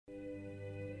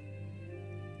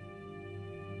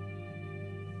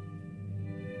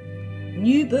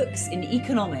New Books in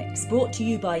Economics, brought to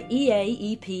you by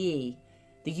EAEPE,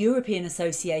 the European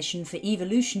Association for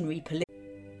Evolutionary Politics.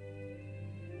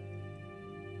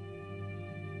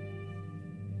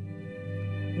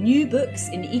 New Books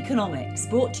in Economics,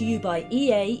 brought to you by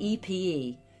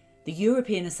EAEPE, the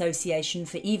European Association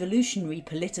for Evolutionary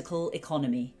Political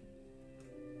Economy.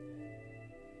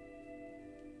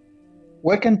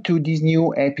 Welcome to this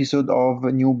new episode of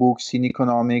New Books in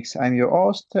Economics. I'm your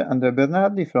host, Andrea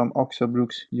Bernardi from Oxford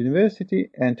Brookes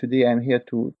University, and today I'm here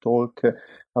to talk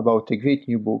about a great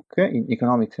new book in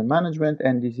economics and management,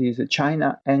 and this is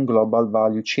China and Global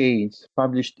Value Chains,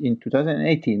 published in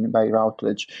 2018 by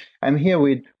Routledge. I'm here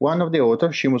with one of the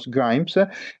authors, Seamus Grimes.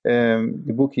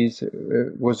 The book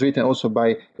was written also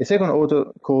by a second author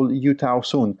called Yutao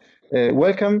Sun.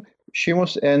 Welcome,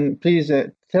 Seamus, and please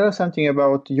tell us something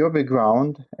about your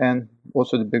background and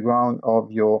also the background of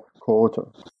your co-author.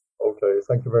 Okay,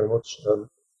 thank you very much.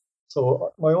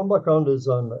 So my own background is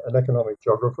I'm an economic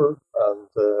geographer, and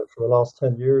for the last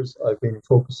 10 years I've been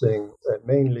focusing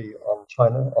mainly on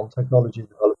China, on technology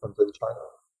development in China,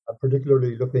 and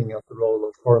particularly looking at the role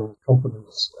of foreign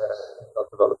companies in that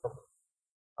development.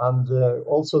 And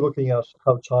also looking at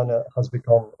how China has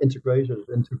become integrated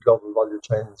into global value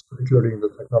chains, particularly in the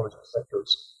technology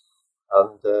sectors.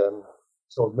 And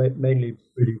so mainly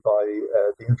really by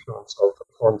the influence of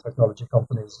foreign technology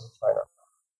companies in China.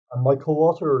 And my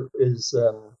co-author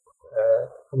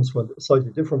comes from a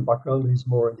slightly different background. He's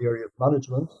more in the area of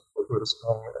management, but with a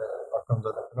strong background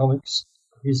in economics.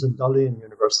 He's in Dalian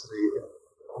University in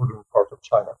the northern part of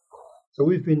China. So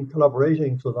we've been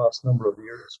collaborating for the last number of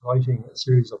years, writing a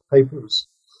series of papers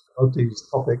about these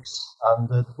topics, and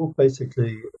the book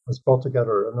basically has brought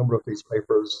together a number of these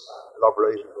papers,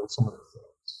 elaborated on some of the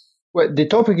things. Well, the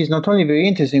topic is not only very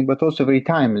interesting, but also very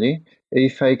timely.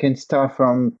 If I can start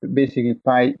from basically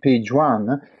page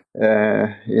 1,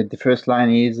 the first line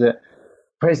is,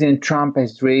 President Trump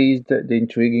has raised the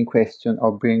intriguing question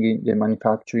of bringing the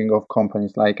manufacturing of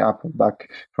companies like Apple back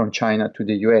from China to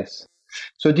the US.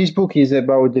 So this book is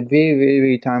about the very, very,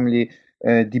 very timely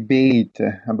debate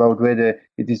about whether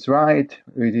it is right,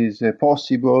 it is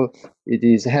possible, it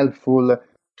is helpful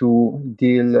to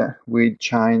deal with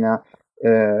China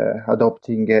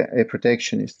adopting a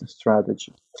protectionist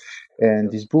strategy. And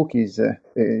this book is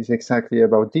exactly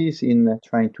about this, in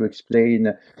trying to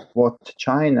explain what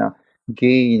China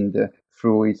gained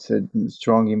through its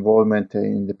strong involvement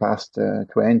in the past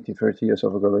 20, 30 years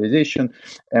of globalization,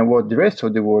 and what the rest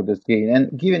of the world has gained.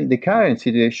 And given the current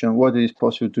situation, what is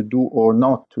possible to do or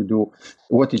not to do,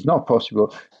 what is not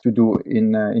possible to do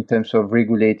in terms of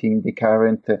regulating the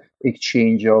current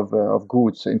exchange of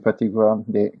goods, in particular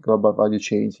the global value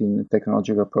chains in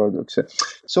technological products.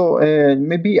 So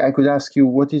maybe I could ask you,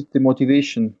 what is the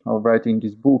motivation of writing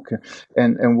this book,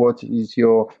 and what is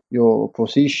your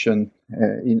position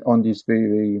on this very,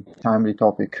 very timely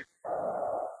topic?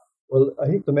 Well, I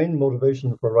think the main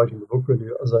motivation for writing the book, really,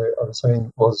 as I was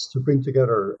saying, was to bring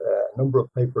together a number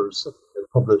of papers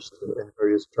published in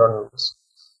various journals,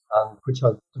 and which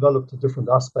have developed different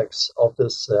aspects of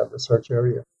this research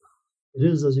area. It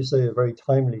is, as you say, a very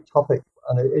timely topic,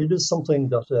 and it is something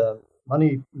that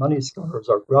many scholars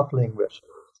are grappling with,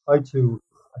 try to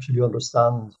actually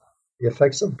understand the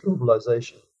effects of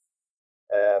globalization,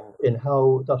 in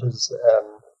how that is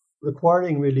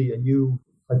requiring really a new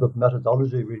type of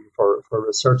methodology really for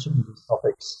researching these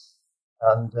topics.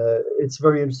 And it's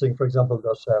very interesting, for example,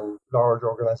 that large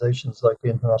organizations like the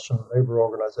International Labour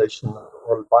Organization and the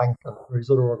World Bank and various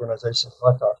other organizations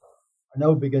like that are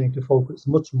now beginning to focus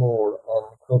much more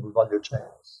on global value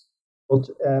chains. But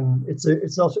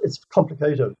it's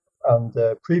complicated, and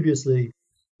previously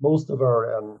most of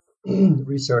our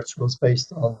research was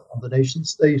based on the nation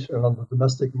state and on the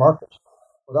domestic market.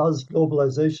 But as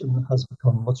globalization has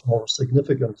become much more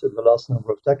significant in the last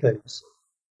number of decades,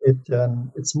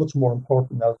 it's much more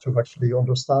important now to actually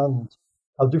understand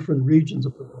how different regions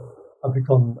of the world have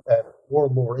become more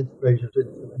and more integrated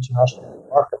into the international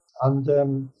market. And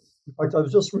in fact, I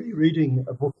was just rereading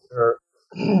a book there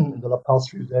in the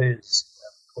past few days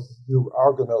called The New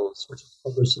Argonauts, which was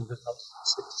published in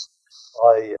 2006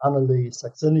 by Annalee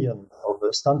Saxenian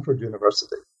of Stanford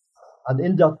University. And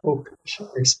in that book, she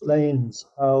explains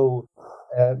how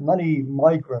many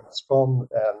migrants from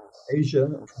Asia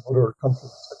and from other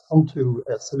countries have come to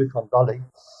Silicon Valley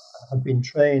and have been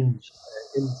trained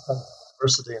in Stanford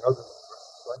University and other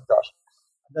universities like that,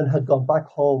 and then had gone back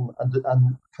home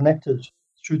and connected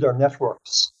through their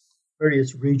networks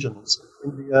various regions,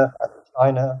 India and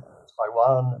China, and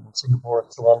Taiwan and Singapore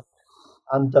and so on,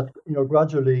 and that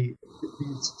gradually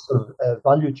these sort of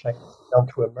value chains began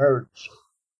to emerge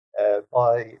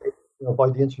by by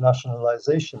the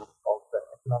internationalization of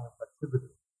economic activity.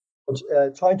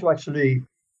 But trying to actually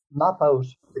map out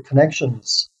the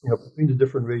connections, between the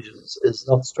different regions is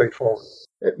not straightforward.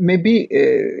 Maybe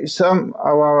some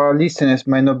of our listeners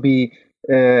might not be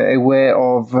aware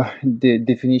of the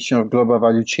definition of global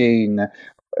value chain,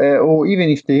 or even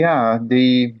if they are,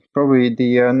 they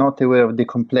are not aware of the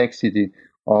complexity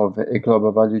of a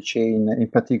global value chain, in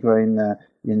particular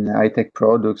in high-tech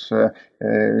products.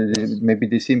 Maybe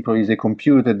the simple is a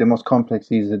computer, the most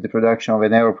complex is the production of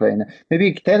an aeroplane.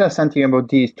 Maybe tell us something about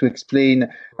this to explain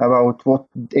about what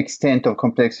extent of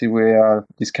complexity we are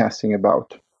discussing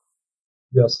about.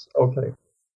 Yes, okay.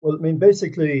 Well,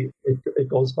 basically, it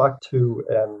goes back to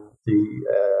the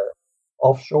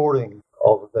offshoring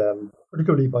of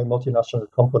particularly by multinational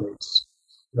companies,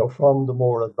 from the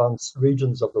more advanced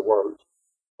regions of the world,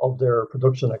 of their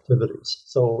production activities.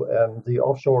 So the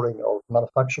offshoring of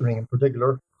manufacturing in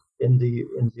particular in the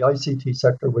ICT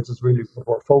sector, which is really what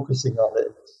we're focusing on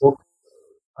in this book,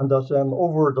 and that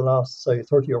over the last, say,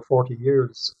 30 or 40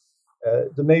 years,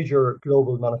 the major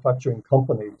global manufacturing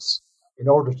companies, in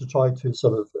order to try to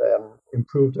sort of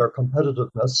improve their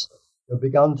competitiveness,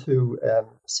 began to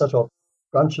set up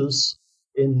branches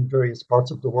in various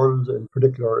parts of the world, in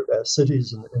particular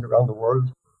cities in around the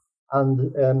world.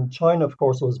 And China, of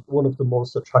course, was one of the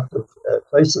most attractive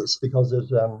places because of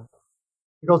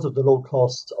the low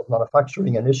cost of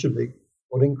manufacturing initially,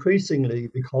 but increasingly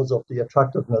because of the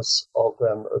attractiveness of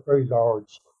a very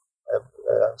large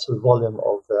sort of volume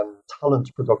of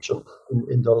talent production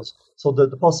in those. So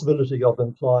the possibility of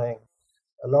employing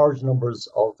large numbers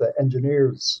of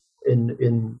engineers in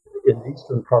the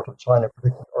eastern part of China,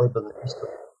 particularly urban eastern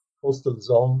coastal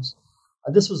zones.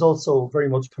 And this was also very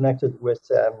much connected with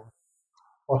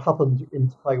what happened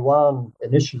in Taiwan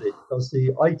initially, because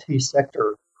the IT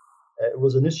sector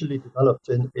was initially developed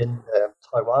in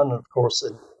Taiwan, and of course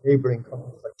in neighboring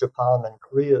countries like Japan and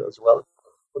Korea as well.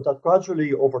 But that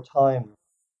gradually over time,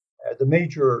 the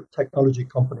major technology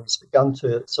companies began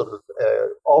to sort of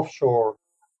offshore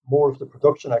more of the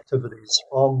production activities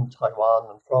from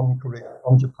Taiwan and from Korea,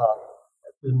 from Japan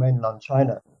to mainland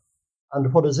China.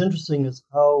 And what is interesting is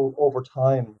how over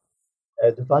time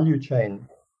the value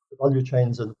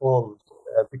chains involved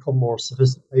become more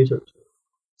sophisticated.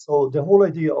 So the whole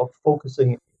idea of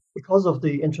focusing, because of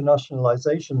the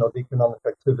internationalization of economic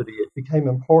activity, it became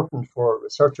important for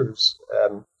researchers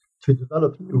to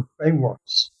develop new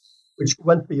frameworks which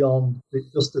went beyond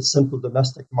just the simple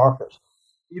domestic market,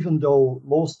 even though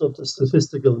most of the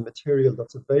statistical material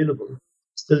that's available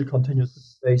still continues to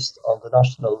be based on the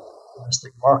national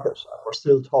domestic market. And we're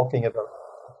still talking about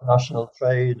international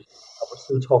trade, and we're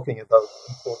still talking about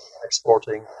importing and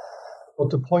exporting. But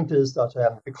the point is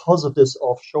that because of this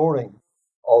offshoring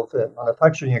of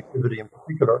manufacturing activity in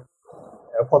particular,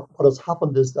 what has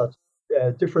happened is that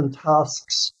different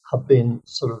tasks have been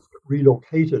sort of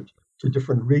relocated to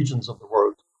different regions of the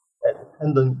world,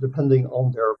 depending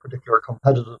on their particular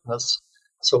competitiveness.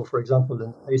 So, for example,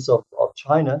 in the case of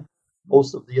China,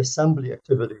 most of the assembly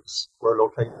activities were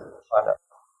located in China.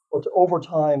 But over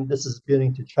time, this is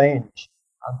beginning to change,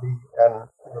 and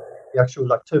the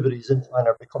actual activities in China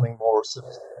are becoming more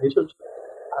sophisticated.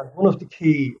 And one of the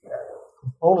key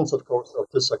components, of course, of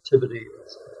this activity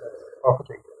is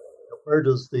property. Where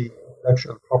does the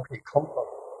intellectual property come from?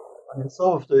 And in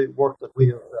some of the work that we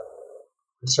have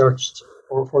researched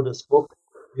for this book,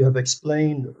 we have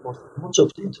explained, of course, that much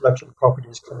of the intellectual property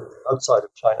is coming from outside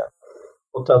of China,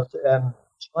 but that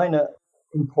China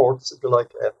imports, if you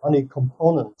like, many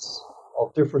components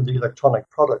of different electronic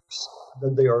products.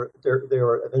 And then they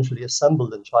are eventually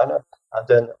assembled in China, and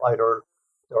then either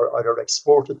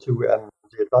exported to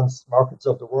the advanced markets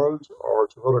of the world or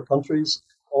to other countries,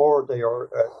 or they are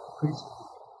increasingly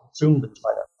consumed in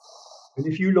China. And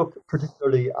if you look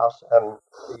particularly at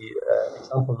the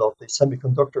example of the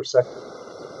semiconductor sector,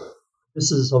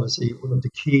 this is obviously one of the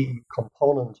key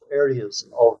component areas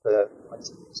of the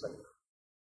ICT sector.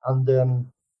 And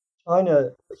China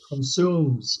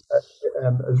consumes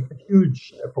a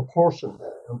huge proportion,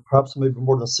 perhaps maybe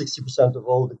more than 60% of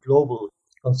all the global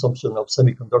consumption of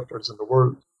semiconductors in the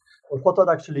world. But what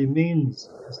that actually means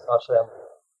is that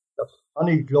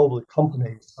many global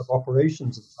companies have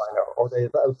operations in China, or they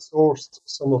have outsourced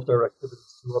some of their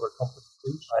activities to other companies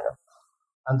in China.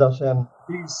 And that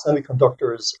these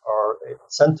semiconductors are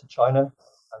sent to China,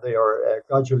 and they are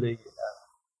gradually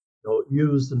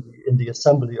used in the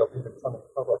assembly of electronic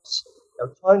products.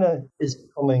 Now, China is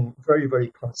becoming very,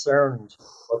 very concerned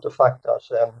about the fact that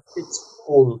its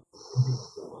role in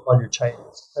the value chain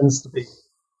tends to be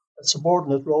a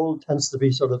subordinate role, tends to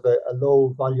be sort of a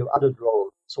low value added role.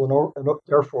 So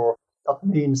therefore, that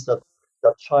means that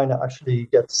that China actually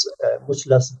gets much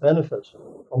less benefit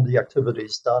from the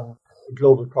activities than the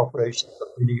global corporations that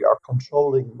really are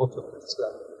controlling much of this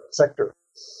sector.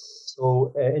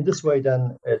 So in this way,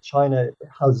 then China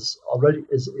has already,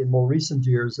 in more recent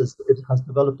years, it has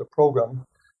developed a program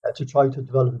to try to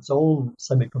develop its own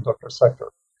semiconductor sector.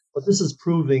 But this is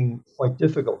proving quite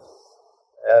difficult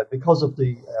because of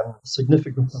the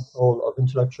significant control of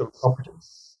intellectual property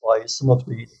by some of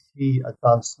the key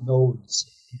advanced nodes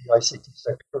in the ICT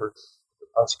sector in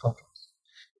advanced countries.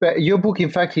 But your book, in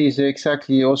fact, is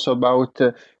exactly also about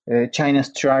China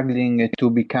struggling to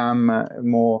become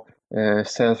more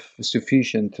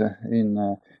self-sufficient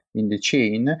in the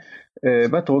chain,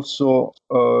 but also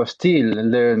still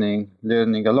learning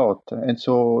a lot. And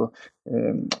so,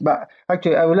 but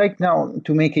actually, I would like now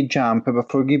to make a jump.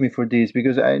 But forgive me for this,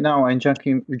 because I'm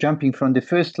jumping from the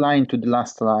first line to the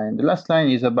last line. The last line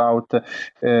is about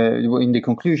in the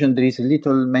conclusion there is a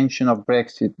little mention of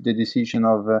Brexit, the decision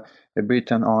of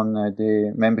Britain on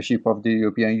the membership of the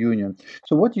European Union.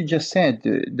 So what you just said,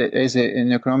 as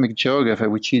an economic geographer,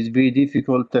 which is very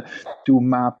difficult to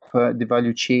map the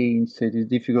value chains, it is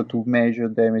difficult to measure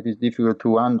them, it is difficult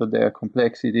to handle their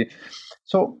complexity.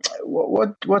 So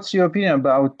what's your opinion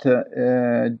about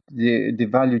the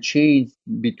value chains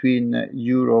between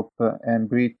Europe and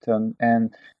Britain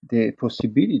and the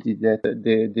possibility that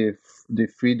the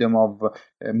freedom of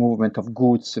movement of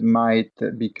goods might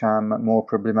become more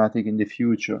problematic in the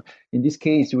future? In this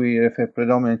case, we refer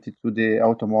predominantly to the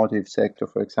automotive sector,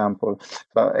 for example.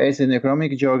 But as an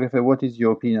economic geographer, what is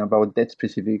your opinion about that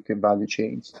specific value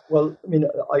chains? Well, I mean,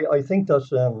 I think that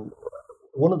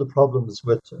one of the problems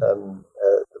with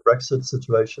the Brexit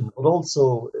situation, but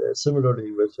also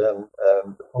similarly with the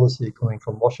policy coming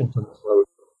from Washington as well,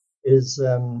 is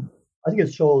I think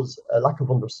it shows a lack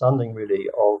of understanding really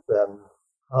of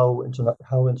how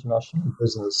international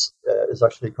business is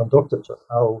actually conducted and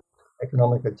how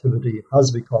economic activity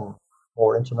has become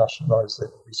more internationalized in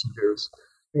recent years.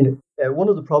 I mean, one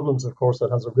of the problems, of course,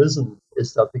 that has arisen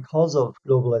is that because of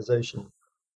globalization,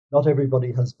 not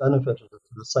everybody has benefited to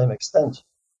the same extent.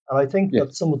 And I think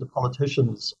that some of the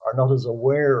politicians are not as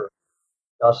aware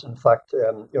that, in fact,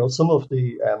 some of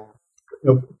the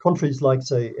countries like,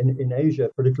 say, in Asia,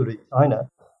 particularly China,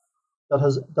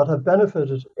 that have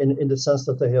benefited in the sense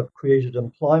that they have created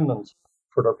employment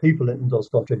for their people in those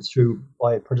countries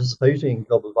by participating in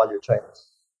global value chains.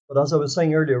 But as I was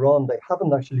saying earlier on, they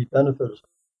haven't actually benefited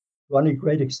to any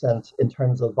great extent in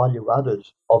terms of value added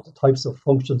of the types of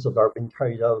functions that are being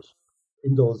carried out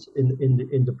in those in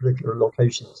the particular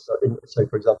locations, say,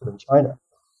 for example, in China.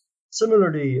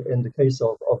 Similarly, in the case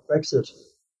of Brexit,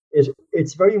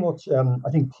 it's very much, I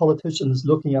think, politicians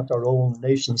looking at their own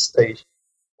nation state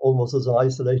almost as an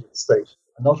isolated state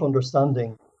and not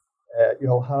understanding,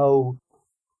 how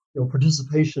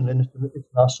participation in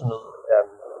international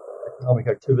economic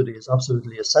activity is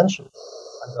absolutely essential,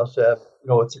 and that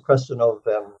it's a question of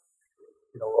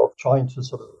of trying to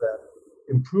sort of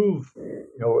improve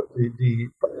the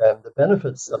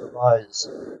benefits that arise.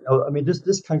 I mean,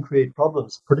 this can create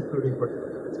problems, particularly for the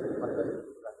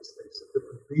United States.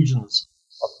 Different regions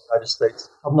of the United States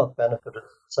have not benefited to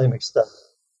the same extent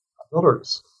as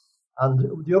others.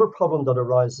 And the other problem that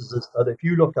arises is that if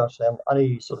you look at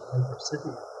any sort of major city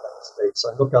in the United States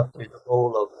and look at the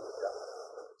role of,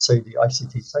 say, the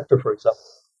ICT sector, for example,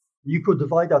 you could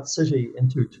divide that city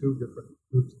into two different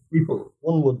groups of people.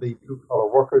 One would be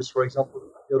blue-collar workers, for example,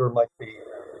 and the other might be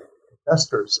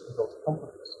investors in those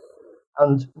companies.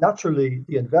 And naturally,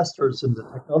 the investors in the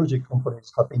technology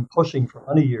companies have been pushing for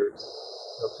many years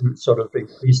to sort of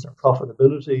increase their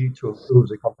profitability, to improve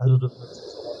the competitiveness and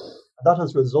so on. And that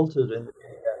has resulted in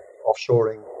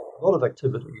offshoring a lot of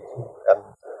activity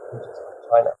to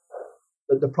China.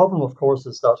 The problem, of course,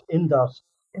 is that in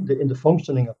the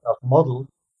functioning of that model,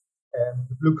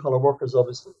 the blue-collar workers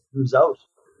obviously lose out.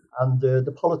 And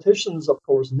the politicians, of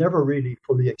course, never really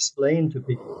fully explain to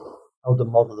people how the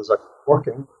model is actually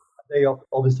working. They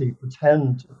obviously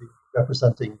pretend to be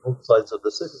representing both sides of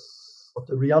the city. But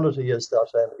the reality is that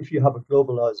if you have a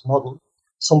globalized model,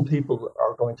 some people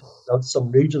are going to lose out,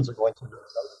 some regions are going to lose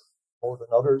out more than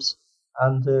others.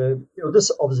 And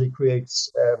this obviously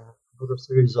creates another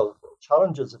series of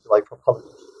challenges, if you like, for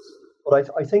politicians. But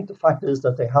I think the fact is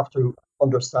that they have to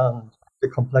understand the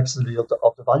complexity of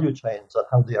the value chains and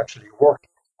how they actually work,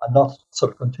 and not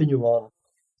sort of continue on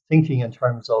thinking in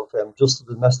terms of just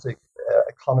the domestic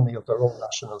economy of their own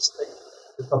national state.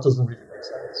 That doesn't really make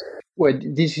sense. Well,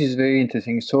 this is very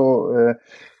interesting. So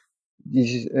this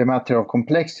is a matter of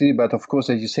complexity, but of course,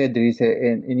 as you said, there is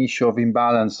an issue of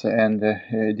imbalance and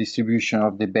distribution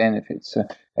of the benefits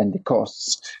and the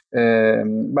costs.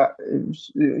 But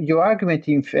your argument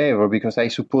in favor, because I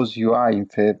suppose you are in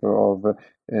favor of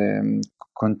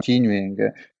continuing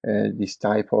this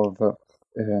type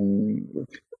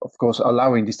of course,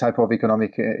 allowing this type of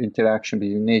economic interaction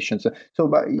between nations. So,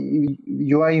 but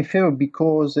you are in favor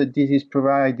because this is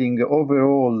providing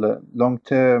overall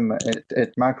long-term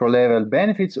at macro level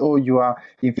benefits, or you are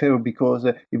in favor because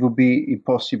it would be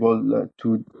impossible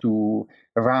to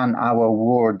run our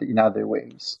world in other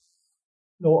ways?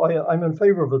 No, I'm in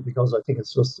favor of it because I think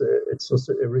it's just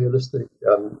a realistic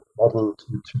model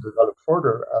to develop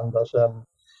further, and that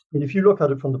if you look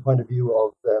at it from the point of view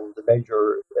of the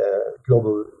major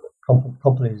global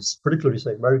companies, particularly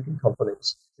say American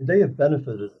companies, they have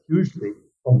benefited hugely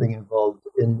from being involved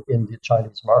in the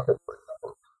Chinese market, for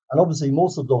example. And obviously,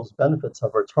 most of those benefits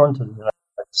have returned to the United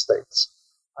States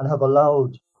and have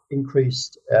allowed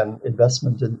increased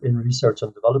investment in research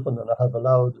and development, and have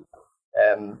allowed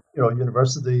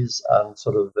universities and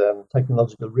sort of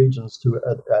technological regions to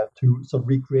sort of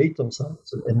recreate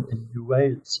themselves in new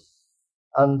ways.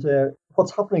 And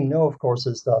what's happening now, of course,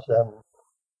 is that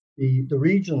the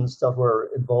regions that were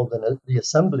involved in the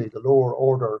assembly, the lower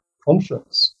order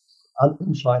functions, and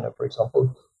in China, for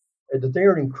example, that they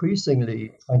are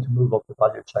increasingly trying to move up the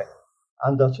value chain.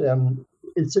 And that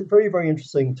it's very, very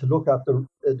interesting to look at the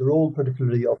role,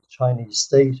 particularly of the Chinese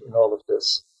state in all of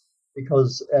this,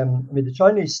 because the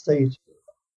Chinese state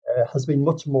has been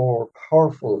much more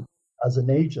powerful as an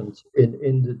agent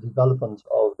in the development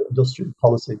of industrial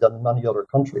policy than many other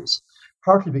countries,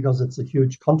 partly because it's a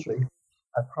huge country,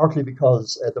 and partly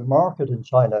because the market in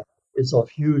China is of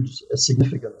huge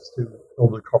significance to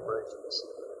global corporations.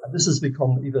 And this has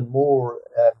become even more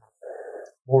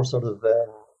sort of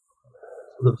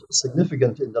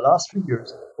significant in the last few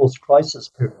years, post-crisis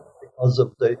period, because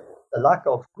of the lack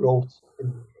of growth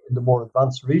in the more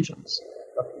advanced regions.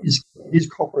 These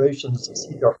corporations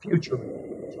see their future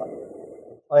in China.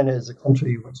 China is a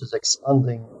country which is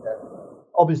expanding,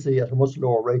 obviously at a much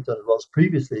lower rate than it was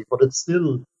previously, but it's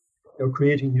still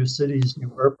creating new cities,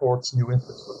 new airports, new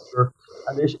infrastructure,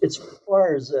 and it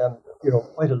requires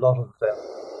quite a lot of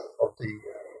the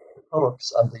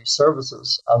products and the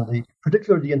services and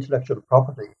particularly the intellectual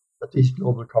property that these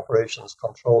global corporations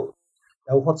control.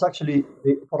 Now, what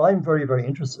I'm very, very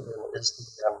interested in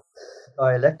is the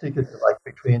dialectic, if you like,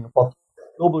 between what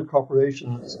global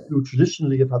corporations who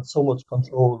traditionally have had so much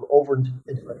control over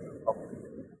intellectual property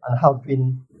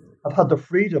and have had the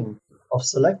freedom of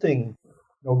selecting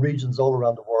regions all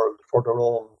around the world for their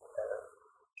own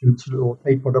to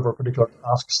locate whatever particular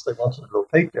tasks they wanted to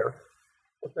locate there.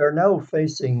 But they're now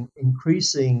facing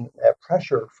increasing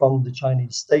pressure from the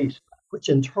Chinese state, which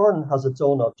in turn has its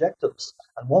own objectives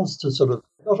and wants to sort of,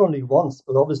 not only wants,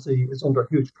 but obviously is under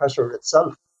huge pressure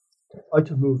itself, to try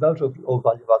to move out of low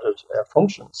value-added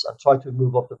functions and try to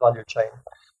move up the value chain,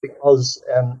 because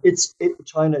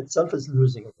China itself is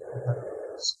losing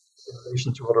competitiveness in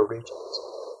relation to other regions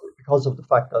because of the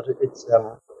fact that it's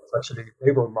actually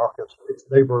labour market, its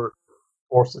labour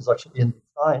force is actually in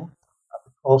decline, and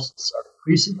the costs are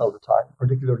increasing all the time,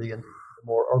 particularly in the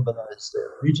more urbanized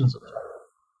regions of China.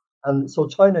 And so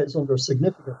China is under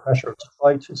significant pressure to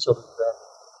try to sort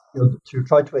of, to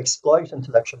try to exploit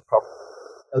intellectual property.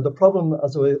 Now, the problem,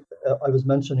 as I was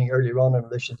mentioning earlier on in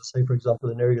relation to, say, for example,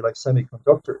 an area like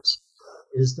semiconductors,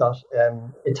 is that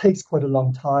it takes quite a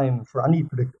long time for any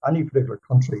particular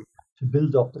country to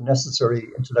build up the necessary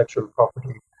intellectual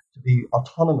property to be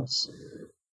autonomous.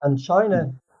 And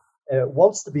China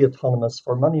wants to be autonomous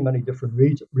for many, many different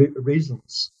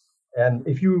reasons.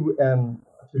 If you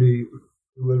actually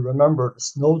will remember the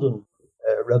Snowden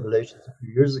revelations a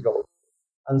few years ago,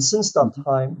 and since that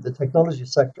time, the technology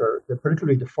sector,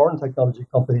 particularly the foreign technology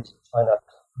companies in China,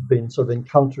 have been sort of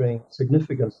encountering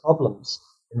significant problems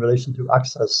in relation to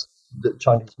access to the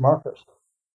Chinese market.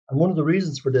 And one of the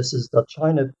reasons for this is that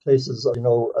China places,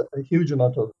 a huge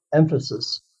amount of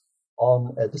emphasis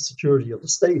on the security of the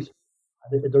state.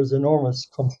 And there's enormous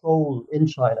control in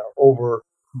China over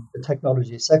the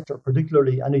technology sector,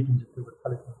 particularly anything to do with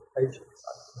telecommunications.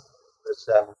 There's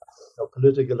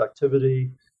political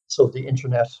activity, so the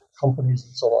internet companies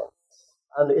and so on.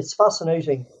 And it's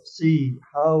fascinating to see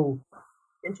how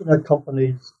internet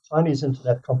companies, Chinese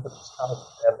internet companies,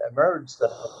 have emerged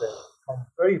and have become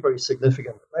very, very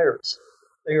significant players.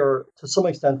 They are, to some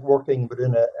extent, working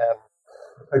within a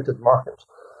protected market.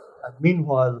 And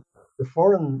meanwhile, the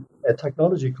foreign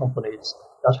technology companies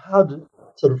that had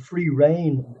sort of free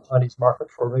reign in the Chinese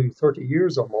market for maybe 30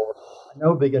 years or more are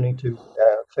now beginning to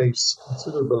face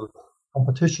considerable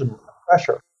competition and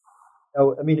pressure.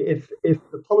 Now, I mean, if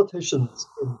the politicians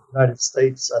in the United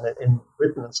States and in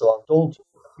Britain and so on don't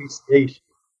appreciate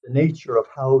the nature of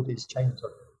how these changes are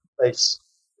taking place,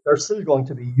 they're still going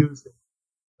to be using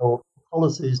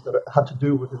policies that had to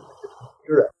do with a different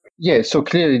era. Yeah, so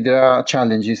clearly there are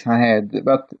challenges ahead,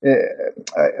 but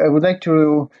I would like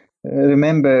to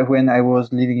remember when I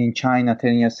was living in China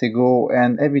 10 years ago,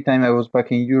 and every time I was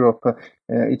back in Europe,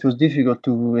 it was difficult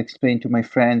to explain to my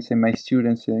friends and my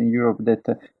students in Europe that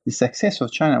the success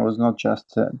of China was not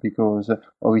just because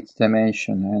of its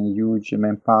dimension and huge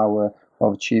manpower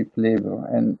of cheap labor.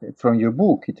 And from your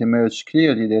book, it emerged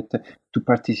clearly that to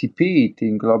participate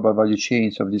in global value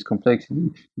chains of this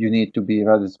complexity, you need to be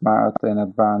rather smart and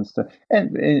advanced.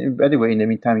 And by the way, in the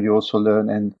meantime, you also learn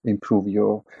and improve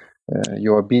your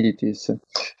abilities.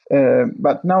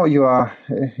 But now you are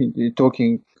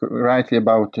talking rightly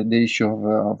about the issue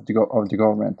of the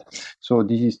government. So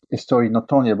this is a story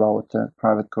not only about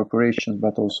private corporations,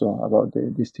 but also about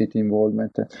the state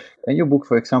involvement. And your book,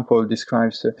 for example,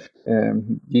 describes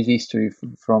this history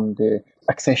from the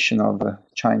accession of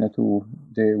China to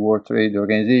the World Trade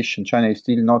Organization. China is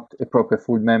still not a proper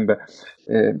full member.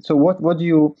 So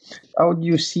how do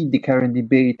you see the current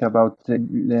debate about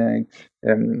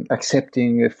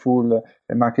accepting a full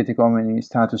market economy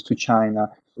status to China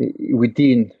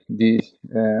within this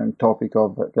topic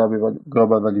of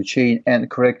global value chain, and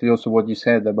correctly also what you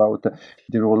said about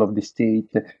the role of the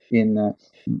state in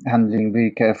handling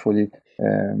very carefully,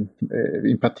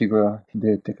 in particular,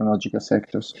 the technological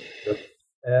sectors?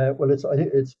 Well,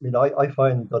 I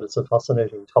find that it's a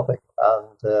fascinating topic,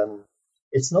 and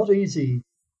it's not easy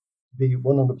to be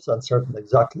 100% certain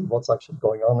exactly what's actually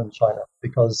going on in China.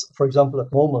 Because, for example, at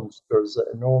the moment, there's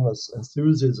enormous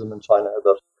enthusiasm in China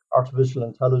about artificial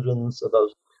intelligence, about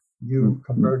new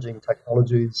converging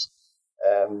technologies,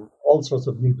 all sorts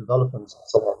of new developments and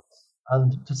so on.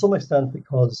 And to some extent,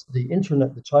 because the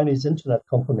Chinese internet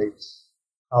companies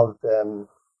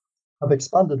have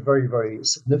expanded very, very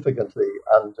significantly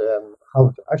and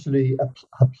have actually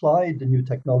applied the new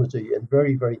technology in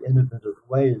very, very innovative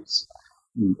ways.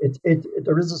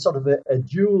 There is a sort of a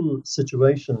dual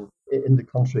situation in the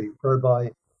country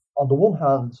whereby, on the one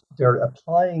hand, they're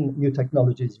applying new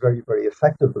technologies very, very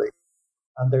effectively.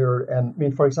 And they're,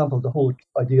 for example, the whole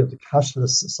idea of the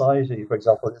cashless society, for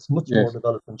example, is much more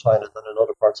developed in China than in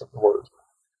other parts of the world.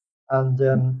 And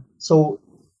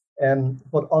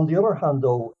but on the other hand,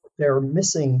 though, they're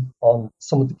missing on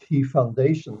some of the key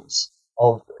foundations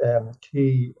of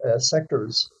key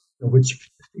sectors which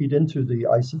feed into the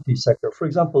ICT sector. For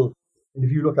example,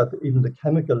 if you look at even the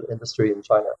chemical industry in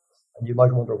China, and you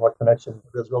might wonder what connection,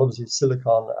 there's obviously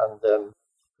silicon, and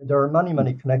there are many,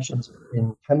 many connections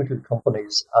in chemical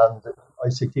companies and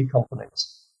ICT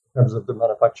companies in terms of the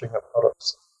manufacturing of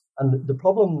products. And the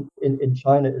problem in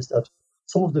China is that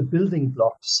some of the building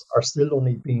blocks are still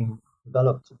only being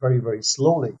developed very, very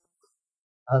slowly.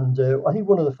 And I think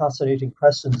one of the fascinating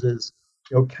questions is,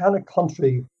 can a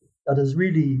country that is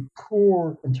really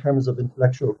poor in terms of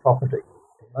intellectual property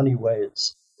in many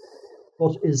ways,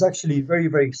 but is actually very,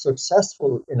 very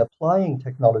successful in applying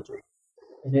technology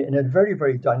in a very,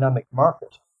 very dynamic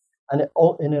market, and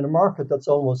in a market that's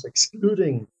almost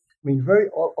excluding,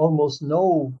 almost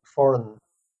no foreign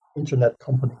internet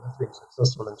company has been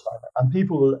successful in China. And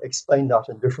people will explain that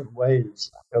in different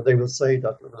ways. They will say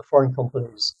that the foreign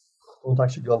companies don't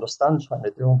actually understand China,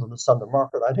 they don't understand the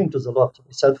market. I think there's a lot to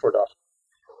be said for that.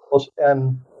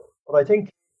 But I think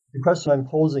the question I'm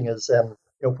posing is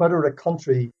whether a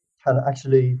country can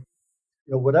actually,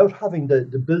 without having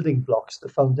the building blocks,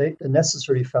 the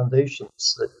necessary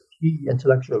foundations, the key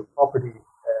intellectual property,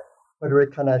 whether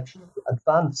it can actually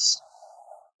advance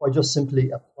by just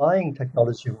simply applying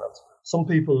technology. Some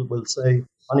people will say,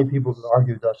 many people will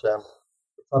argue that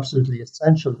it's absolutely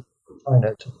essential for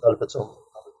China to develop its own technology.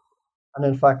 And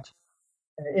in fact,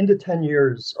 in the 10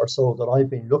 years or so that I've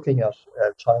been looking at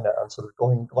China and sort of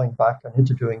going back and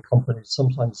interviewing companies,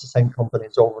 sometimes the same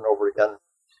companies over and over again,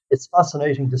 it's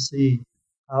fascinating to see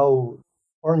how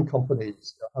foreign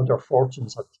companies, how their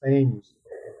fortunes have changed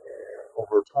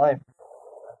over time,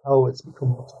 and how it's become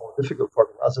much more difficult for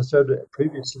them. As I said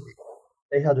previously,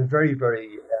 they had a very, very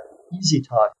easy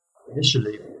time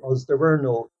initially because there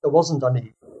wasn't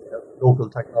any local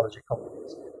technology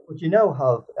companies. But you now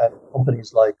have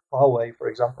companies like Huawei, for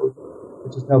example,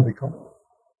 which has now become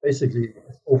basically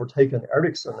overtaken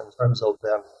Ericsson in terms of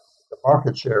the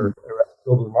market share,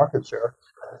 global market share,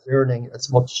 and is earning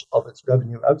as much of its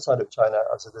revenue outside of China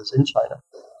as it is in China.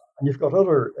 And you've got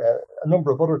a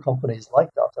number of other companies like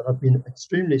that have been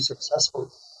extremely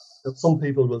successful. Some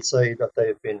people will say that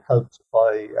they've been helped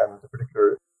by the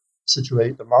particular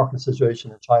the market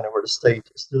situation in China, where the state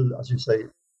is still, as you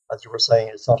were saying,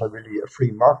 it's not really a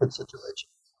free market situation.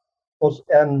 But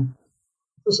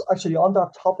just actually on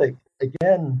that topic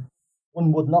again,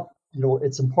 one would not,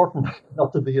 it's important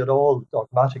not to be at all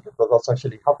dogmatic about what's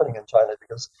actually happening in China,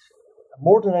 because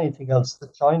more than anything else, the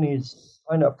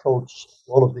China approach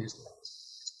to all of these things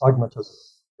is pragmatism.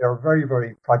 They are very,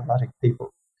 very pragmatic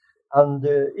people. And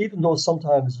even though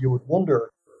sometimes you would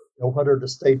wonder, whether the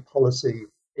state policy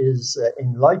is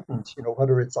enlightened,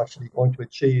 whether it's actually going to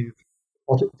achieve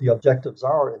what the objectives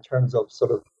are in terms of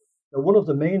sort of, one of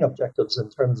the main objectives in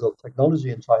terms of technology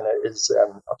in China is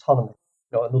autonomy.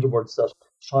 In other words, that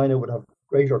China would have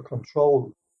greater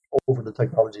control over the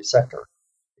technology sector.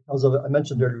 Because I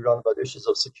mentioned earlier on about issues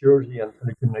of security and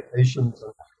telecommunications,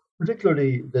 and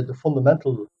particularly the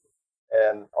fundamental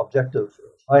objective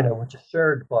in China, which is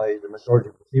shared by the majority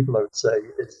of the people, I would say,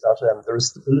 is that there is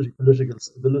stability, political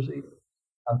stability.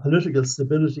 And political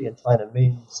stability in China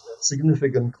means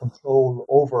significant control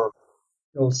over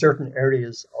certain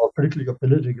areas, particularly of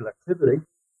political activity.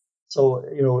 So,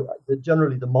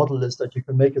 generally the model is that you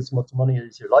can make as much money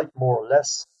as you like, more or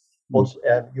less, but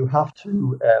you have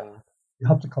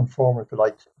to conform, if you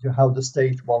like, to how the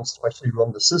state wants to actually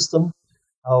run the system,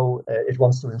 how it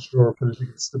wants to ensure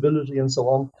political stability, and so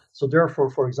on. So, therefore,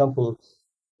 for example,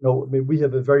 we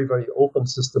have a very, very open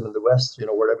system in the West,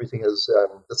 where everything is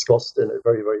discussed in a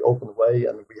very, very open way,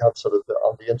 and we have sort of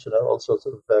on the internet also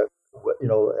sort of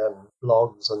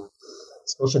blogs and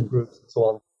discussion groups and so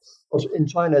on. But in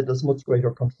China, there's much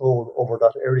greater control over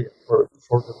that area for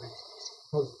the reasons,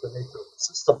 because of the nature of the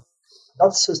system.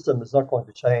 That system is not going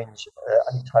to change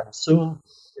anytime soon.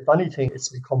 If anything, it's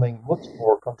becoming much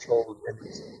more controlled in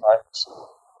recent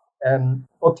times.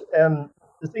 But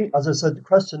the thing, as I said, the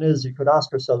question is, you could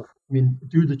ask yourself,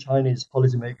 do the Chinese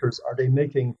policymakers, are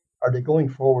they going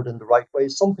forward in the right way?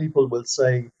 Some people will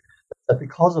say that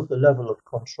because of the level of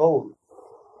control,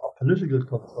 of political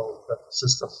control of the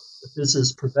system, that this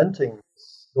is preventing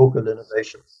local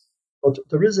innovation. But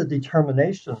there is a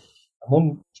determination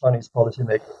among Chinese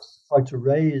policymakers to try to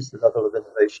raise the level of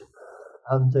innovation.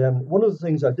 And one of the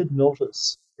things I did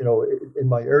notice, in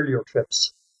my earlier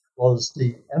trips, was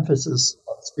the emphasis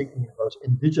on speaking about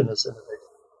indigenous innovation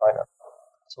in China.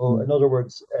 So, in other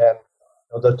words,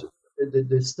 that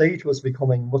the state was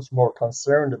becoming much more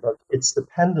concerned about its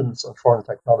dependence on foreign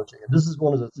technology. And this is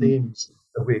one of the themes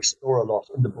that we explore a lot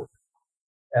in the book.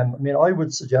 I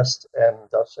would suggest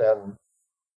that,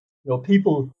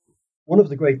 people, one of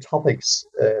the great topics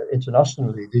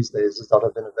internationally these days is that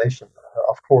of innovation.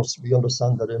 Of course, we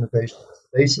understand that innovation is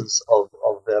the basis of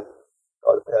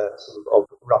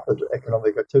rapid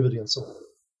economic activity and so on.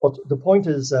 But the point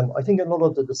is, I think a lot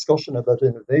of the discussion about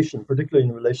innovation, particularly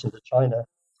in relation to China,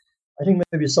 I think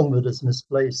maybe some of it is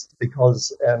misplaced,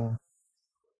 because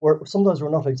sometimes we're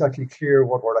not exactly clear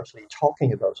what we're actually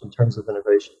talking about in terms of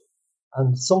innovation.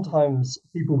 And sometimes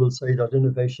people will say that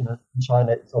innovation in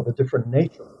China is of a different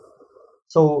nature.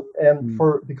 So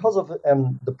because of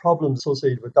the problems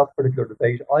associated with that particular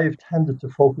debate, I have tended to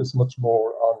focus much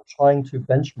more on trying to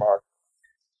benchmark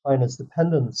China's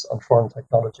dependence on foreign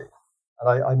technology.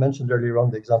 And I mentioned earlier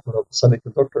on the example of the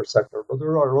semiconductor sector, but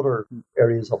there are other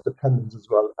areas of dependence as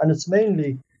well. And it's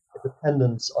mainly a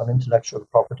dependence on intellectual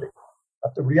property.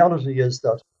 But the reality is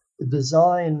that the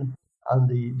design and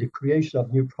the creation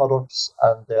of new products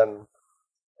and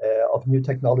of new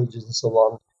technologies and so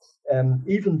on,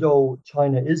 even though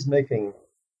China is making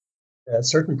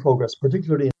certain progress,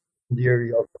 particularly in the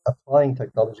area of applying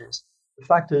technologies, the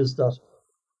fact is that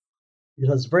it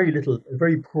has a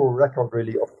very poor record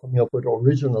really of coming up with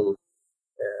original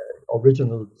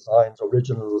designs,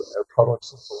 original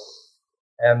products and so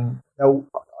on. Now,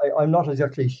 I'm not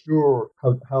exactly sure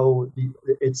how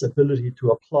its ability to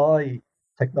apply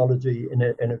technology in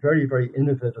a very, very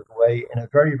innovative way, in a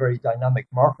very, very dynamic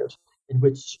market in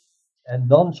which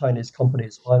non-Chinese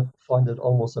companies find it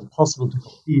almost impossible to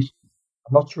compete.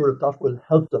 I'm not sure if that will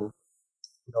help them,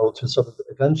 to sort of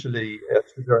eventually,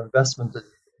 through their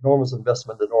enormous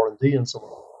investment in R&D and so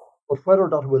on. But whether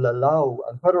that will allow,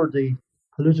 and whether the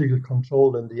political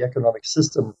control in the economic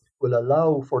system will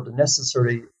allow for the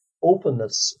necessary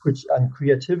openness and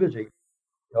creativity,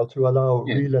 to allow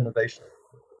real innovation.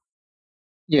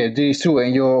 Yeah, this is true.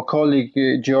 And your colleague,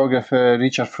 geographer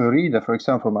Richard Florida, for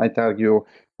example, might argue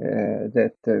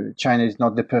that China is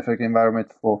not the perfect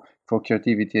environment for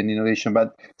creativity and innovation.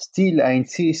 But still, I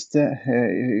insist,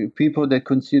 people that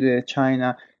consider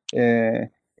China a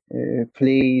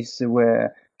place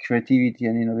where creativity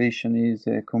and innovation is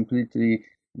completely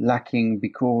lacking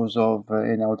because of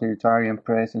an authoritarian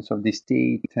presence of the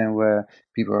state, and where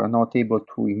people are not able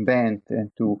to invent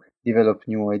and to develop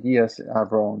new ideas are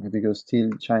wrong, because still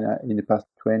China in the past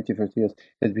 20, 30 years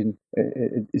has been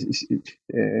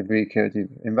a very creative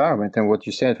environment. And what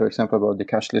you said, for example, about the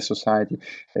cashless society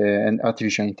and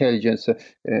artificial intelligence,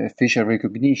 facial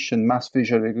recognition, mass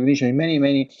facial recognition, in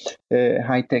many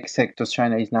high-tech sectors,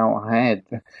 China is now ahead.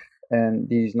 And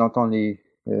this is not only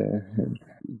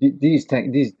this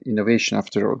innovation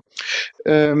after all.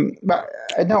 But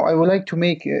now I would like to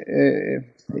make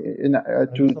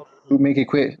to make a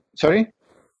quick. Sorry?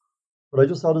 But I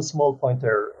just had a small point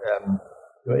there.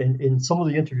 In some of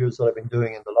the interviews that I've been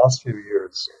doing in the last few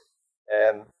years,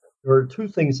 there are two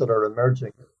things that are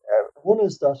emerging. One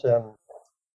is that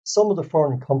some of the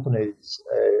foreign companies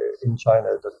in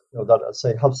China that I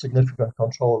say have significant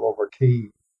control over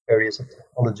key areas of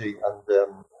technology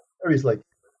and areas like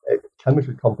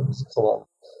chemical companies and so on,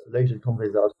 related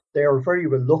companies, that they are very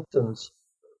reluctant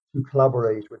to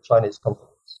collaborate with Chinese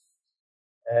companies.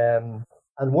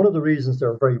 And one of the reasons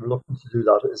they're very reluctant to do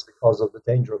that is because of the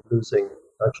danger of losing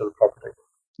intellectual property.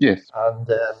 Yes. And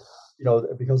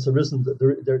because there isn't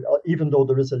even though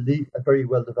there is a very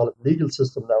well developed legal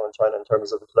system now in China in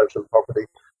terms of intellectual property,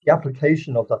 the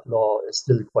application of that law is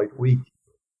still quite weak.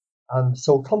 And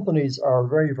so companies are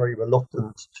very, very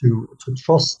reluctant to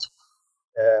trust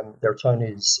their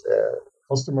Chinese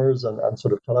customers and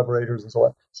sort of collaborators and so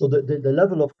on. So the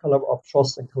level of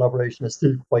trust and collaboration is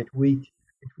still quite weak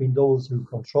between those who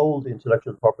control the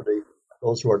intellectual property and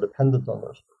those who are dependent on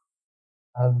it.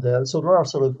 And so there are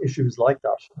sort of issues like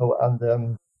that.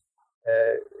 And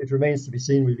it remains to be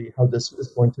seen really how this is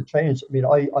going to change. I mean,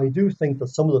 I do think that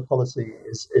some of the policy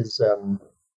is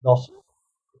not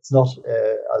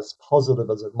as positive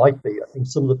as it might be. I think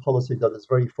some of the policy that is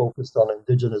very focused on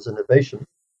indigenous innovation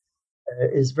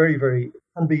is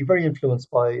can be very influenced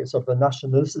by a sort of a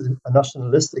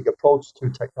nationalistic approach to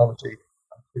technology.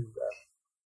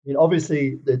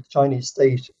 Obviously, the Chinese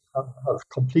state have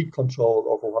complete control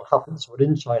over what happens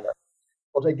within China.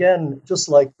 But again, just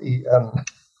like the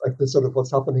sort of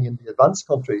what's happening in the advanced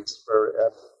countries, where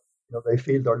they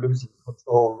feel they're losing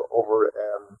control over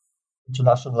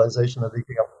internationalization of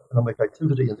economic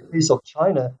activity. In the case of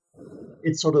China,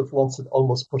 it sort of wants to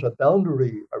almost put a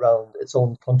boundary around its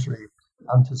own country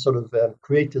and to sort of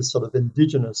create this sort of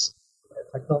indigenous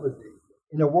technology.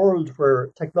 In a world where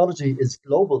technology is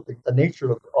global, the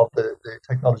nature of the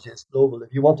technology is global.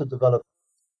 If you want to develop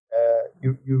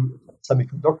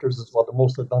semiconductors as well, the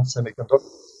most advanced semiconductors,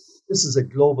 this is a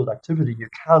global activity.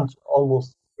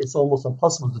 It's almost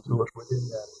impossible to do it within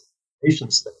a nation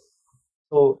state.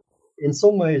 So in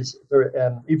some ways,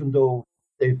 even though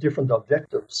they have different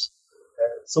objectives,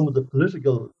 some of the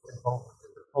political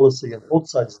policy on both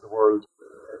sides of the world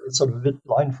is sort of a bit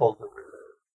blindfolded.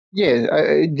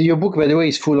 Yeah, your book, by the way,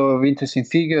 is full of interesting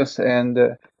figures. And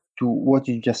to what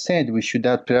you just said, we should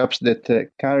add perhaps that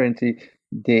currently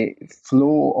the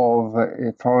flow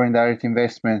of foreign direct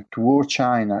investment toward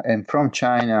China and from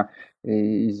China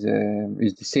is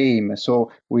the same.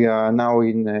 So we are now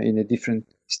in a different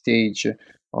stage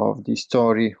of the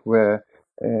story where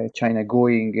China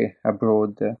going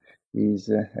abroad is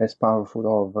as powerful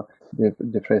of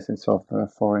the presence of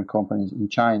foreign companies in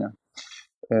China.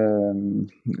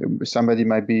 Somebody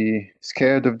might be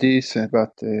scared of this,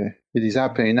 but it is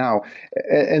happening now.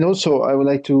 And also, I would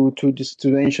like to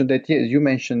mention that, yes, you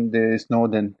mentioned the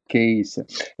Snowden case,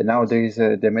 and now there is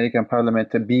the American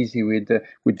Parliament busy with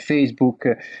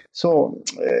Facebook. So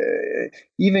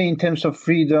even in terms of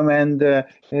freedom and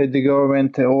the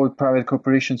government, all private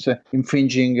corporations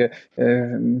infringing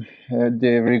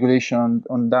the regulation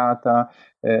on data,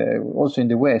 also in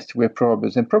the West, were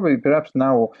problems, and probably perhaps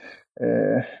now.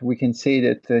 We can say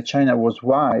that China was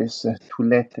wise to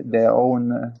let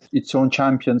its own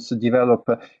champions develop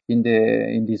in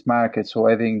this market. So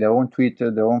having their own Twitter,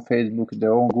 their own Facebook,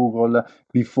 their own Google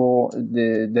before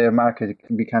their market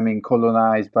becoming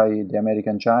colonized by the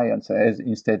American giants, as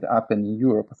instead happened in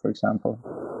Europe, for example.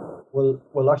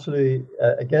 Well, actually,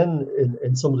 again,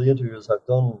 in some of the interviews I've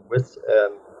done with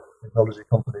technology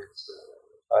companies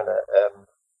in China,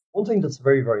 one thing that's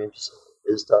very, very interesting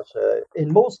is that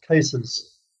in most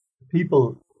cases,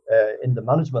 people in the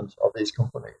management of these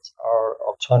companies are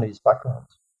of Chinese background.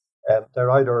 They're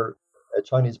either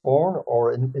Chinese born,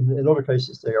 or in other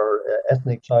cases, they are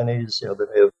ethnic Chinese. They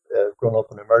may have grown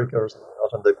up in America or something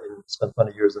like that, and they've spent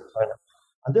many years in China.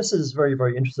 And this is very,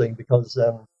 very interesting because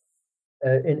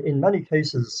in many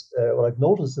cases, what I've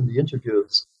noticed in the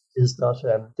interviews is that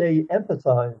they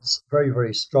empathize very,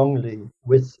 very strongly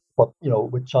with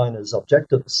with China's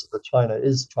objectives. That China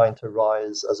is trying to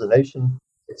rise as a nation.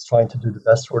 It's trying to do the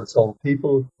best for its own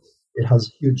people. It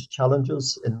has huge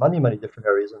challenges in many, many different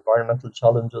areas: environmental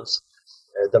challenges,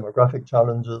 demographic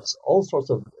challenges, all sorts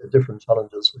of different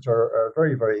challenges, which are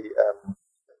very, very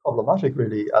problematic,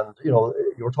 really. And you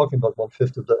were talking about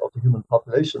 1/5 of the human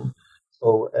population.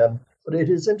 So, but it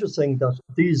is interesting that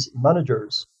these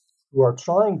managers who are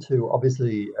trying to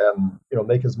obviously,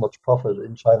 make as much profit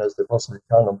in China as they possibly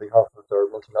can on behalf of their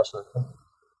multinational companies,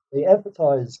 they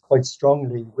empathize quite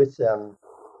strongly with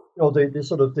the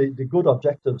sort of the good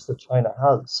objectives that China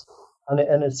has. And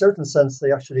in a certain sense,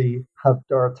 they actually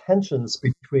there are tensions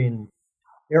between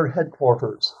their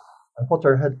headquarters and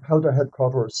how their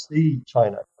headquarters see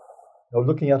China,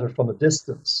 looking at it from a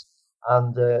distance.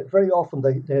 And very often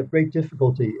they have great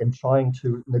difficulty in trying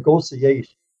to negotiate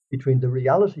between the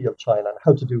reality of China and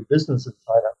how to do business in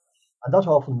China. And that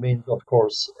often means, of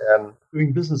course,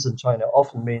 doing business in China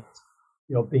often means,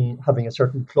 having a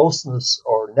certain closeness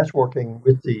or networking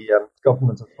with the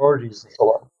government authorities and so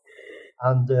on.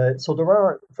 And so there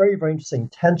are very, very interesting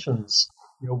tensions,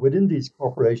 within these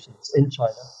corporations in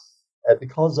China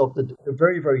because of the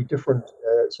very, very different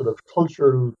sort of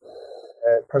cultural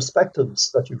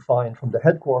perspectives that you find from the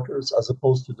headquarters as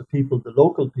opposed to the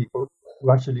local people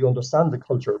who actually understand the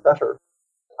culture better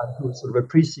and who sort of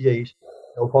appreciate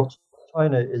what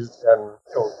China is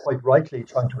quite rightly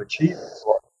trying to achieve and so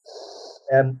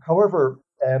on. However,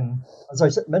 as I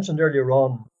mentioned earlier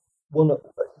on,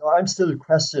 I'm still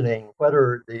questioning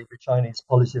whether the Chinese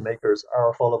policymakers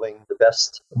are following the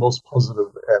best, the most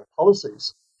positive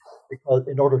policies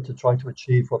in order to try to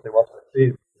achieve what they want to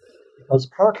achieve.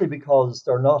 Partly because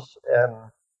they're not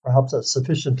perhaps as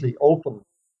sufficiently open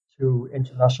to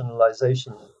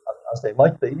internationalization as they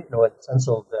might be, in the sense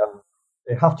of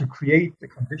they have to create the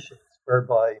conditions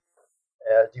whereby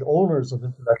the owners of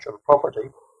intellectual property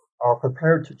are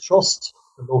prepared to trust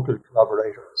the local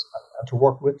collaborators and to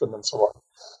work with them and so on.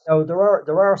 Now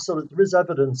there is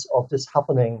evidence of this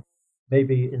happening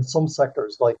maybe in some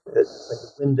sectors like the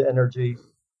wind energy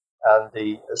and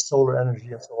the solar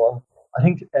energy and so on. I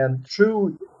think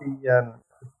through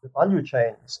the value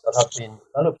chains that have been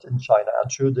developed in China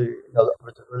and through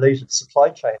with the related supply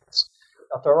chains,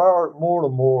 that there are more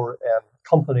and more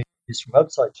companies from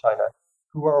outside China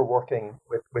who are working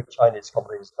with Chinese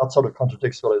companies. That sort of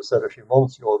contradicts what I said a few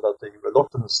moments ago about the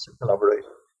reluctance to collaborate.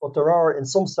 But there are, in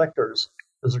some sectors,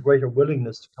 there's a greater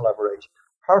willingness to collaborate,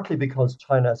 partly because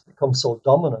China has become so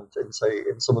dominant in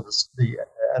some of the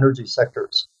energy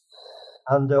sectors.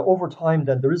 And over time,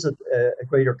 then, there is a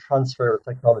greater transfer of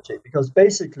technology, because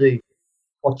basically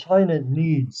what China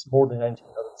needs more than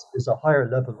anything else is a higher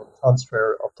level of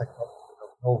transfer of technology,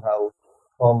 know-how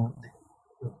from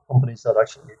the companies that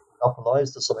actually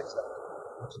monopolize to some extent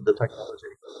the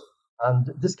technology. And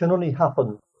this can only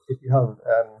happen if you have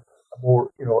a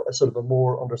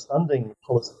more understanding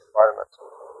policy environment,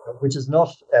 which is not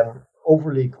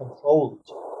overly controlled,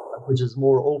 and which is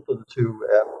more open to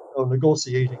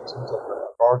negotiating some sort of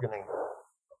bargaining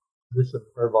position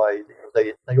whereby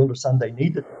they understand they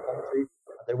need the technology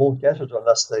and they won't get it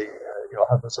unless they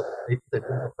have they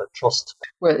build up a trust.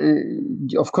 Well,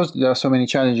 of course, there are so many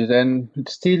challenges, and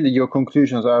still your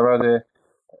conclusions are rather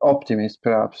optimist,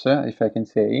 perhaps, if I can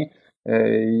say.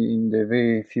 In the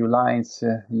very few lines,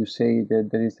 you say that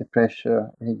there is a pressure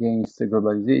against the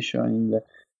globalization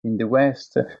in the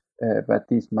West, but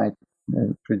this might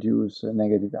produce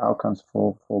negative outcomes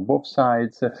for both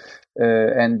sides,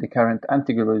 and the current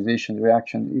anti-globalization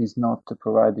reaction is not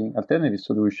providing alternative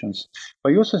solutions. But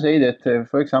you also say that,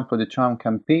 for example, the Trump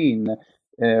campaign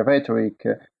rhetoric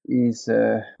is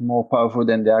more powerful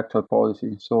than the actual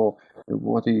policy. So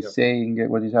what he's saying,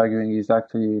 what he's arguing is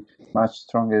actually much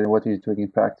stronger than what he's doing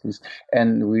in practice.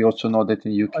 And we also know that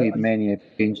in the UK, many have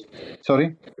changed.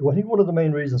 Sorry? Well, I think one of the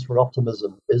main reasons for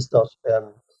optimism is that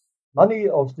many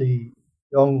of the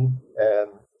young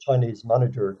Chinese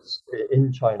managers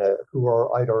in China who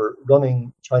are either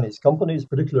running Chinese companies,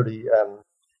 particularly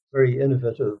very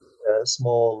innovative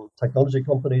small technology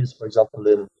companies, for example,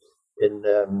 in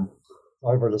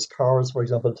driverless cars, for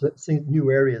example,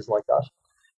 new areas like that.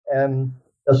 And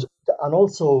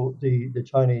also the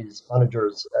Chinese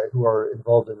managers who are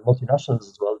involved in multinationals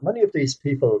as well. Many of these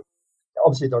people,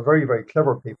 obviously, they're very, very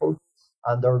clever people,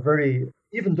 and they're very,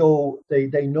 even though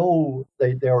they know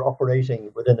they are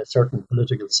operating within a certain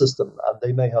political system, and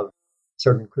they may have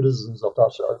certain criticisms of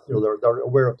that, they're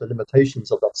aware of the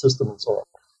limitations of that system and so on.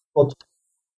 But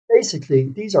basically,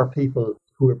 these are people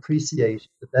who appreciate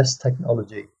the best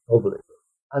technology globally,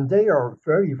 and they are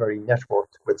very, very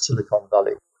networked with Silicon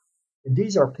Valley. And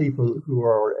these are people who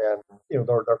are,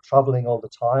 they're traveling all the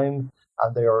time,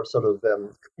 and they are sort of,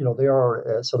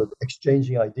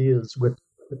 exchanging ideas with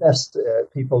the best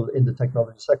people in the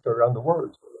technology sector around the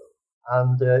world.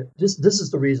 And this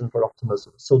is the reason for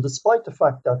optimism. So despite the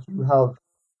fact that you have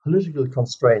political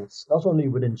constraints, not only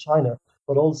within China,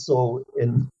 but also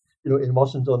in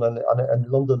Washington and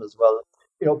London as well,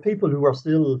 people who are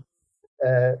still,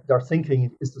 their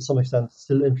thinking is to some extent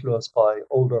still influenced by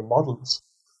older models.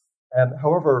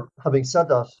 However, having said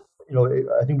that,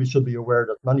 I think we should be aware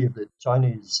that many of the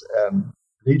Chinese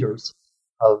leaders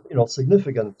have,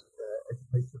 significant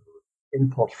educational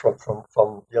input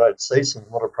from the United States and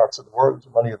from other parts of the world.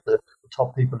 Many of the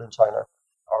top people in China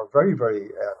are very, very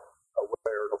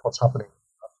aware of what's happening.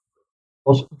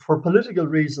 But for political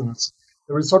reasons,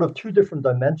 there is sort of two different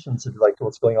dimensions, if you like, to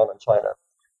what's going on in China.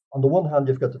 On the one hand,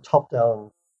 you've got the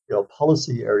top-down,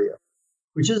 policy area,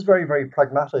 which is very, very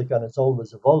pragmatic and it's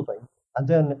always evolving. And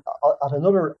then at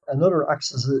another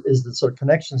axis is the sort of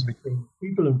connections between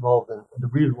people involved in the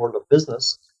real world of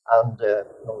business and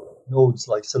nodes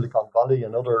like Silicon Valley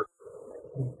and other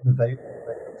innovative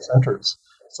centers.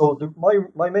 So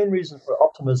my main reason for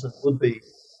optimism would be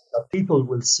that people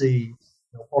will see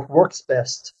what works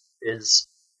best is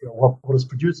what is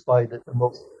produced by the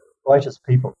most brightest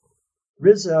people.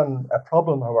 There is a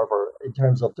problem, however, in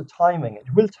terms of the timing.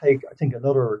 It will take, I think,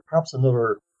 perhaps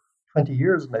another 20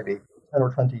 years, maybe 10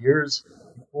 or 20 years,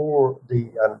 before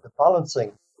the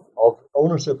balancing of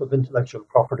ownership of intellectual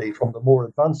property from the more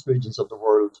advanced regions of the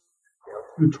world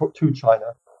to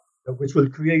China, which will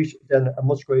create then a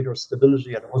much greater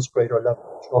stability and a much greater level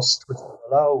of trust, which will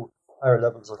allow higher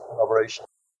levels of collaboration.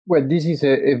 Well, this is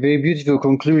a very beautiful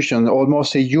conclusion,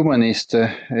 almost a humanist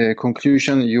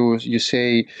conclusion. You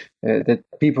say that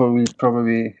people will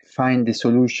probably find the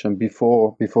solution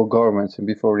before governments and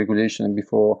before regulation and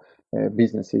before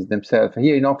businesses themselves.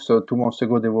 Here in Oxford 2 months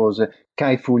ago there was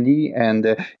Kai-Fu Lee,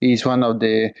 and he's one of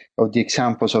the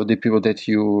examples of the people that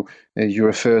you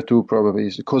refer to. Probably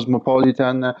is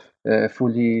cosmopolitan,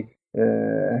 fully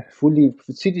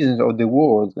citizens of the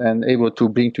world, and able to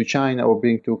bring to China or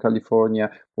bring to California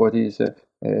what is the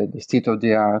state of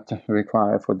the art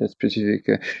required for that specific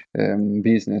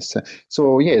business.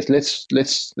 So yes, let's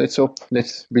hope,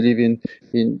 let's believe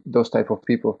in those type of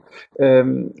people.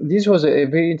 This was a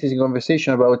very interesting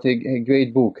conversation about a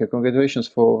great book. Congratulations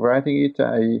for writing it.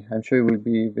 I'm sure it will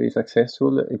be very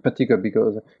successful, in particular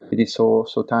because it is so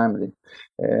timely.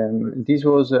 This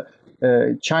was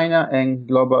China and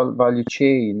Global Value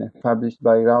Chain, published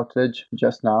by Routledge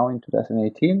just now in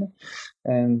 2018,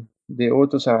 and the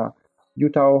authors are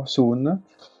Yutao Sun,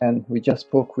 and we just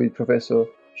spoke with Professor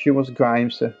Seamus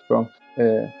Grimes from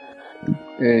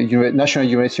National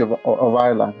University of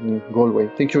Ireland in Galway.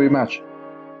 Thank you very much.